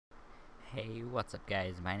Hey, what's up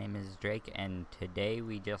guys? My name is Drake and today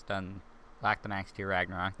we just unlocked the max tier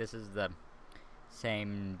Ragnarok. This is the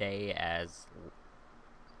same day as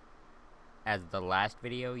the last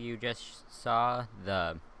video you just saw.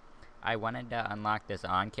 I wanted to unlock this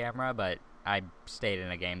on camera, but I stayed in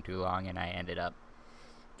a game too long and I ended up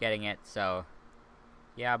getting it. So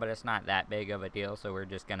yeah, but it's not that big of a deal, so we're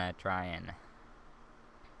just gonna try and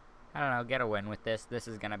get a win with this. This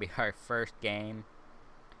is gonna be our first game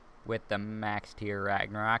with the max tier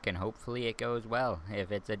Ragnarok, and hopefully it goes well.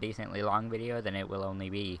 If it's a decently long video, then it will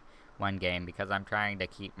only be one game, because I'm trying to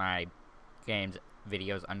keep my games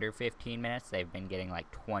videos under 15 minutes. They've been getting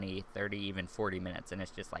like 20, 30, even 40 minutes, and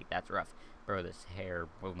it's just like, that's rough. Bro, this hair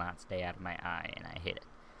will not stay out of my eye, and I hate it.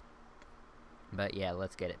 But yeah,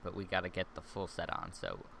 let's get it. But we gotta get the full set on,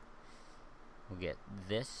 so we'll get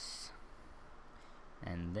this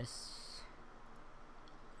and this.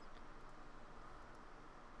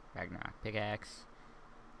 Ragnarok pickaxe,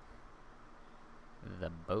 the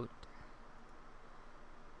boat.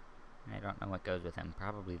 I don't know what goes with him.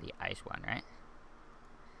 Probably the ice one, right?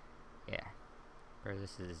 Yeah. Bro,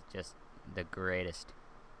 this is just the greatest.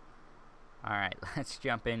 Alright, let's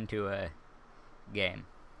jump into a game.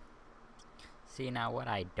 See, now what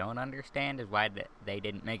I don't understand is why they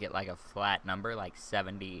didn't make it like a flat number, like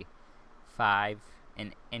 75,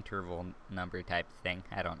 an interval number type thing.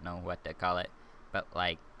 I don't know what to call it, but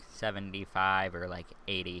like 75 or like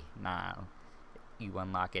 80. Nah, you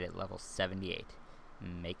unlock it at level 78.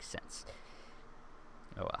 Makes sense.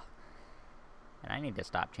 Oh well. And I need to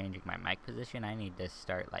stop changing my mic position. I need to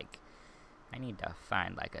start like, I need to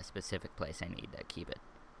find like a specific place I need to keep it.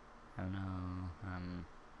 I don't know.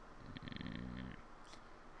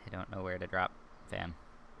 I don't know where to drop, fam.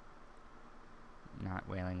 Not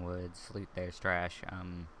Wailing Woods. Loot there's trash.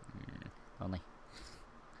 Lonely.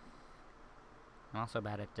 I'm also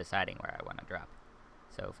bad at deciding where I want to drop,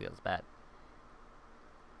 so it feels bad.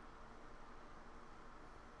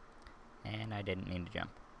 And I didn't mean to jump,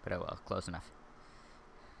 but oh well, close enough.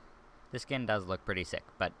 This skin does look pretty sick,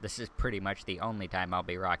 but this is pretty much the only time I'll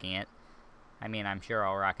be rocking it. I mean, I'm sure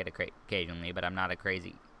I'll rock it occasionally, but I'm not a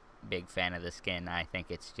crazy big fan of the skin. I think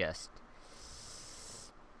it's just,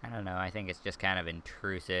 I don't know, I think it's just kind of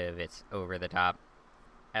intrusive. It's over the top.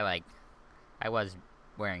 I was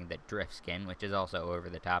wearing the drift skin, which is also over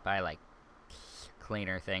the top. I like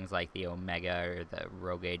cleaner things like the Omega or the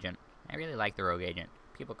Rogue Agent. I really like the Rogue Agent.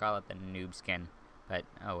 People call it the noob skin, but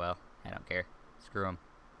oh well, I don't care. Screw them.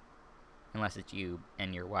 Unless it's you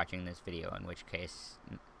and you're watching this video, in which case,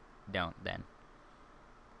 don't then.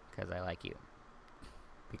 Because I like you.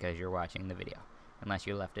 Because you're watching the video. Unless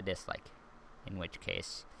you left a dislike, in which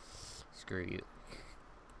case, screw you.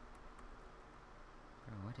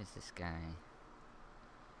 Bro, what is this guy?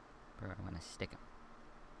 Bro, I want to stick him.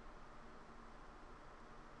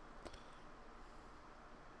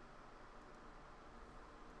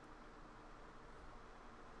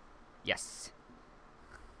 Yes!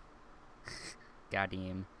 Got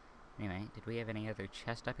him. Anyway, did we have any other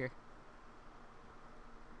chest up here?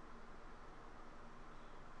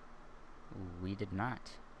 We did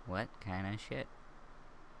not. What kind of shit?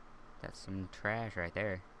 That's some trash right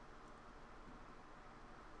there.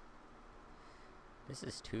 This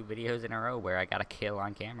is 2 videos in a row where I got a kill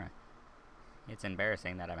on camera. It's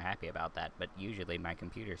embarrassing that I'm happy about that, but usually my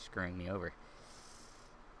computer's screwing me over.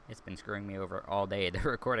 It's been screwing me over all day. The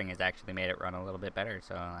recording has actually made it run a little bit better,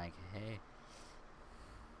 so I'm like, hey.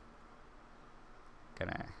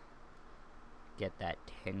 Gonna get that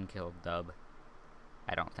 10 kill dub.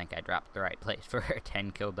 I don't think I dropped the right place for a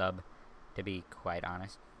 10 kill dub, to be quite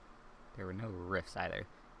honest. There were no rifts either.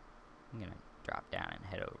 I'm gonna drop down and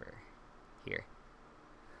head over here.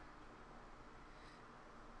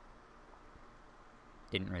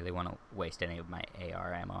 Didn't really want to waste any of my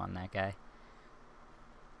AR ammo on that guy.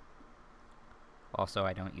 Also,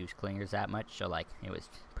 I don't use clingers that much, so like, it was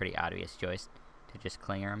a pretty obvious choice to just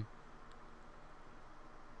clinger him.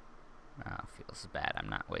 Oh, feels bad. I'm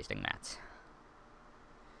not wasting mats.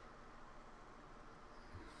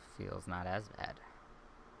 Feels not as bad.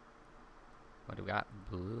 What do we got?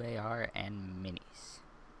 Blue AR and minis.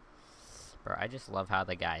 Bro, I just love how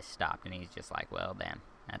the guy stopped and he's just like, well, damn,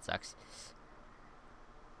 that sucks.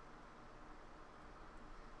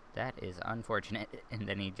 That is unfortunate. And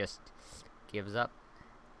then he just gives up.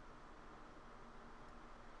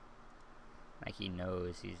 Like he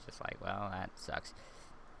knows. He's just like, well, that sucks.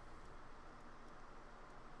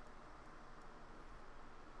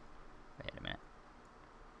 Wait a minute.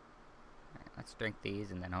 Alright, let's drink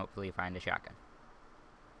these and then hopefully find a shotgun.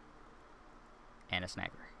 And a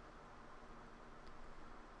sniper.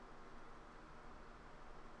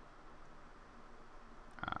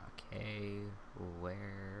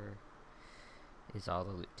 is all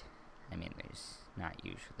the loot. I mean, there's not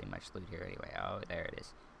usually much loot here anyway. Oh, there it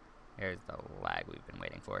is. There's the lag we've been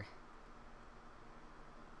waiting for.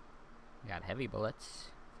 Got heavy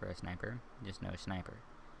bullets for a sniper, just no sniper.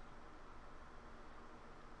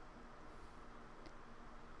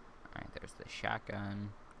 Alright, there's the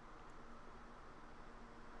shotgun.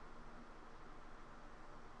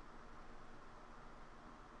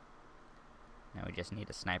 Now we just need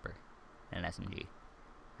a sniper and an SMG.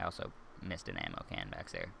 I also missed an ammo can back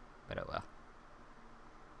there, but oh well.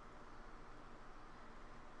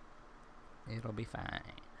 It'll be fine.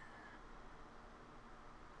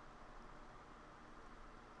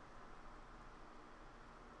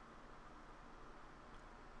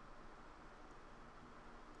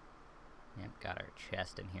 Yep, got our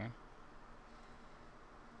chest in here.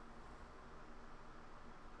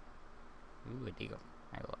 Ooh, a deagle.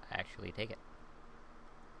 I will actually take it.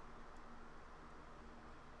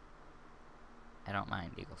 I don't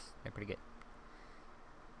mind deagles. They're pretty good.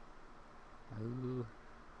 Ooh.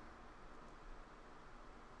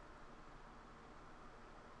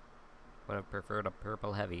 Would have preferred a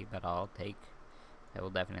purple heavy, but I will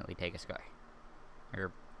definitely take a scar.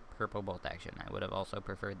 Or purple bolt action. I would have also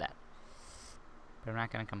preferred that. But I'm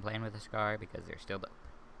not going to complain with a scar because they're still dope.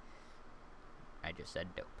 I just said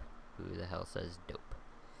dope. Who the hell says dope?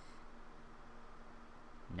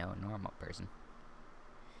 No normal person.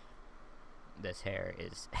 This hair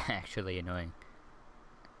is actually annoying.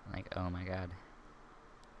 Like, oh my god.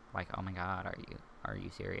 Like, oh my god, are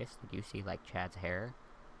you serious? Did you see, like, Chad's hair?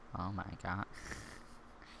 Oh my god.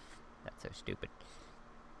 That's so stupid.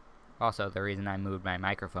 Also, the reason I moved my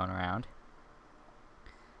microphone around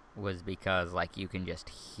was because, like, you can just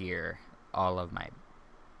hear all of my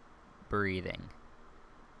breathing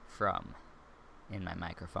from in my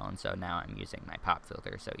microphone, so now I'm using my pop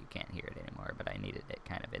filter so you can't hear it anymore, but I needed it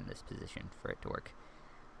kind of in this position for it to work.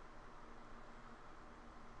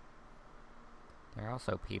 There are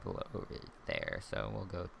also people over there, so we'll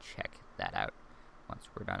go check that out once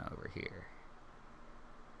we're done over here.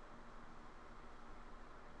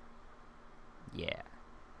 Yeah.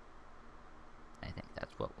 I think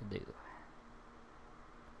that's what we'll do.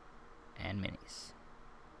 And minis.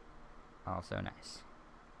 Also nice.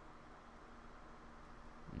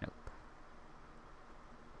 Nope.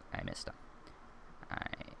 I missed them. I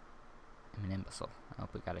am an imbecile. I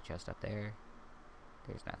hope we got a chest up there.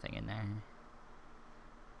 There's nothing in there.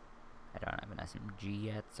 I don't have an SMG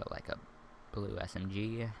yet, so like a blue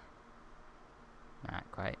SMG. Not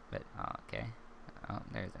quite, but oh, okay. Oh,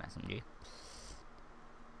 there's an SMG.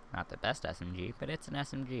 Not the best SMG, but it's an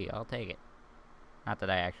SMG. I'll take it. Not that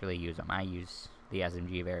I actually use them. I use the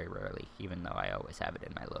SMG very rarely, even though I always have it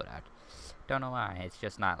in my loadout. Don't know why. It's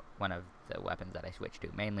just not one of the weapons that I switch to.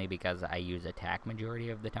 Mainly because I use attack majority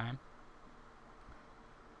of the time.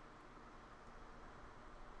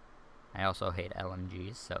 I also hate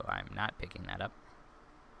LMGs, so I'm not picking that up.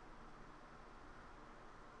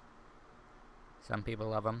 Some people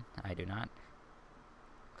love them. I do not.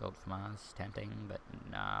 Gold FAMAS, tempting, but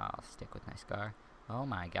nah, I'll stick with my scar. Oh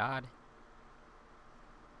my god.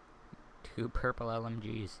 2 purple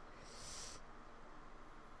LMGs.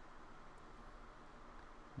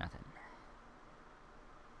 Nothing.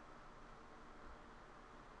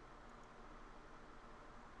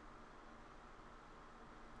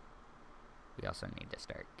 We also need to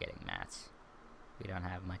start getting mats. We don't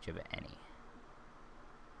have much of any.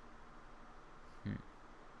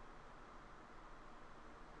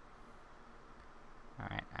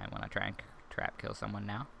 Alright, I want to try and trap kill someone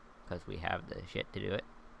now, because we have the shit to do it.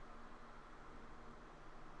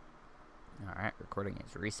 Alright, recording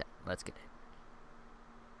is reset. Let's get it.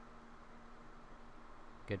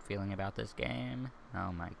 Good feeling about this game.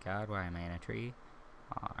 Oh my god, why am I in a tree?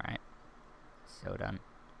 Alright. So done.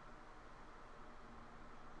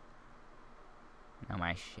 Now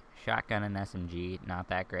my shotgun and SMG, not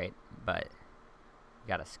that great, but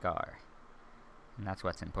got a scar. And that's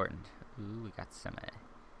what's important. Ooh, we got some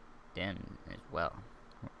dim as well.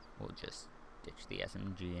 We'll just ditch the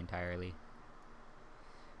SMG entirely.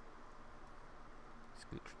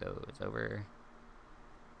 Scooch those over.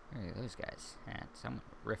 Where are those guys? And someone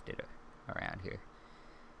rifted around here.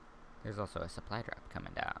 There's also a supply drop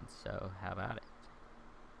coming down, so how about it?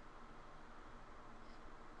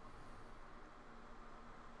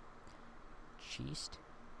 Cheest?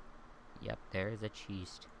 Yep, there is a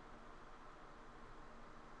cheest.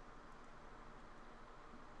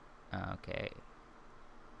 Okay.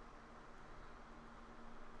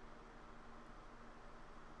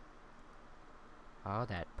 Oh,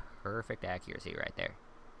 that perfect accuracy right there.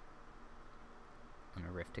 And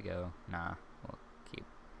a rift to go. Nah, we'll keep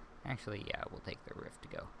Actually, yeah, we'll take the rift to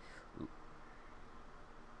go. Ooh.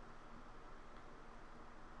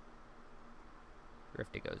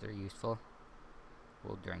 Riftigos are useful.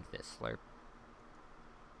 We'll drink this slurp.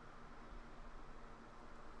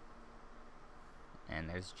 And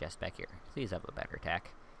there's Jess back here. Please have a better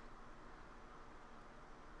attack.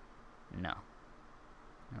 No.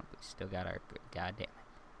 Nope, we still got our good. God damn it.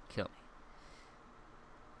 Kill me.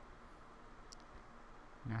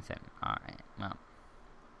 Nothing. Alright, well.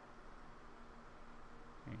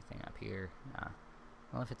 Anything up here? Nah.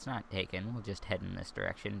 Well, if it's not taken, we'll just head in this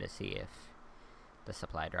direction to see if the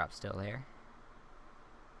supply drop's still there.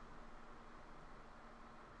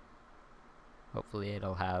 Hopefully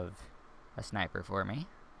it'll have a sniper for me.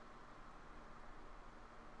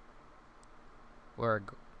 Or a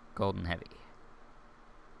golden heavy.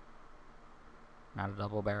 Not a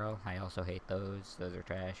double barrel. I also hate those. Those are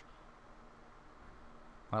trash.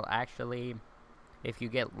 Well, actually, if you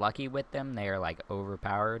get lucky with them, they are like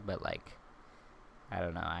overpowered, but like, I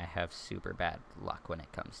don't know, I have super bad luck when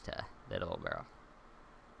it comes to the double barrel.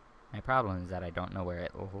 My problem is that I don't know where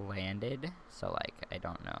it landed, so like, I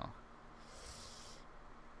don't know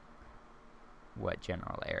what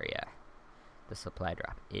general area the supply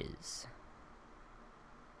drop is.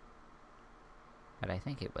 But I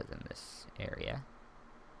think it was in this area.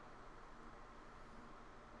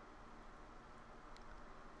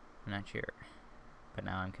 I'm not sure. But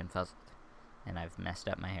now I'm confuzzled. And I've messed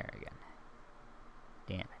up my hair again.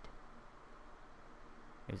 Damn it.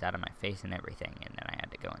 It was out of my face and everything, and then I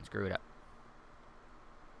had to go and screw it up.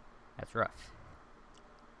 That's rough.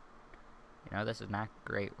 You know, this is not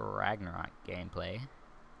great Ragnarok gameplay.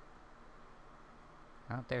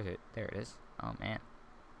 Oh, there it is. Oh man.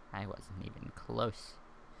 I wasn't even close.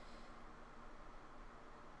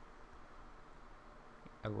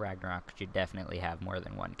 A Ragnarok should definitely have more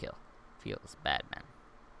than one kill. Feels bad, man.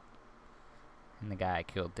 And the guy I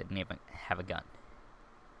killed didn't even have a gun.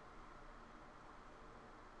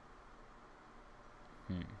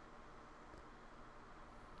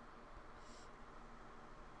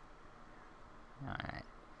 Alright.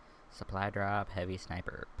 Supply drop, heavy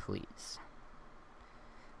sniper, please.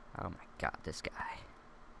 Oh my god, this guy.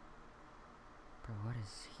 Bro, what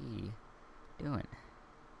is he doing?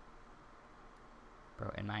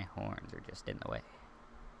 Bro, and my horns are just in the way.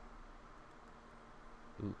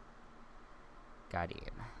 Ooh. Got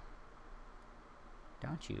him.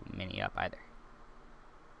 Don't you mini up either.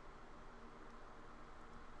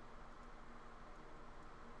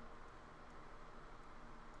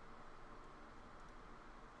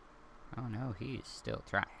 Oh no, he's still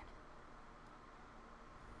trying.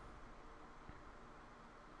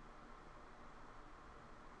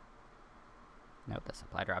 Nope, the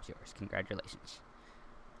supply drop's yours. Congratulations.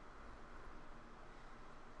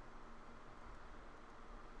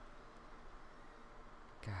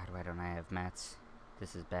 God, why don't I have mats?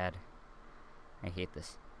 This is bad. I hate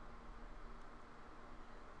this.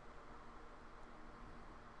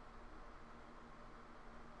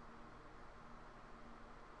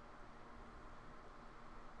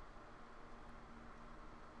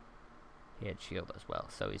 He had shield as well,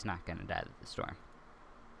 so he's not gonna die to the storm.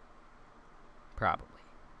 Probably.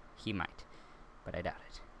 He might, but I doubt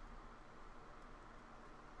it.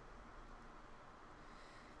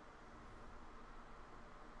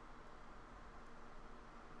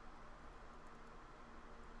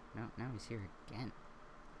 No, now he's here again.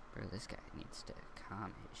 Bro, this guy needs to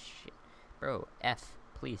calm his shit. Bro, F,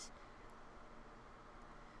 please.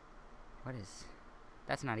 What is...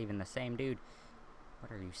 That's not even the same dude.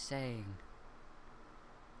 What are you saying?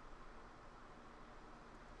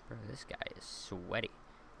 Bro, this guy is sweaty.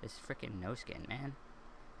 This freaking no skin, man.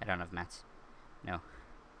 I don't have mats. No.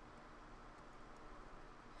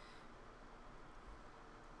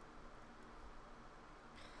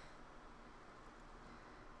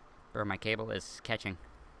 Bro, my cable is catching.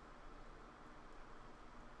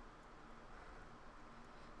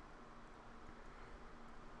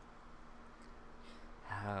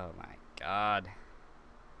 Oh my god.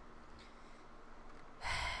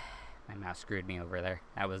 My mouse screwed me over there.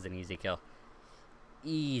 That was an easy kill.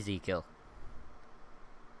 Easy kill.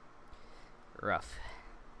 Rough.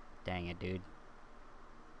 Dang it, dude.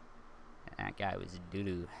 That guy was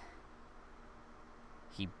doo-doo.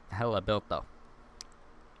 He hella built, though.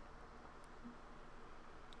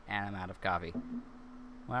 And I'm out of coffee.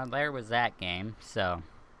 Well, there was that game, so...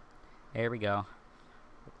 There we go.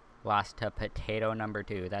 Lost to potato number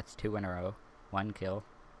 2. That's 2 in a row. 1 kill.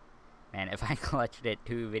 Man, if I clutched it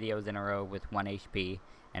 2 videos in a row with 1 HP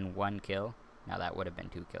and 1 kill, now that would have been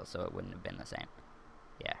 2 kills, so it wouldn't have been the same.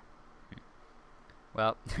 Yeah.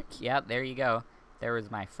 Well, yeah, there you go. there was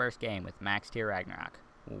my first game with max tier Ragnarok.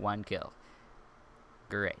 1 kill.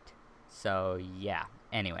 Great. So, yeah.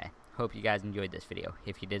 Anyway, hope you guys enjoyed this video.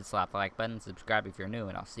 If you did, slap the like button, subscribe if you're new,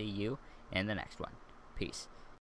 and I'll see you in the next one. Peace.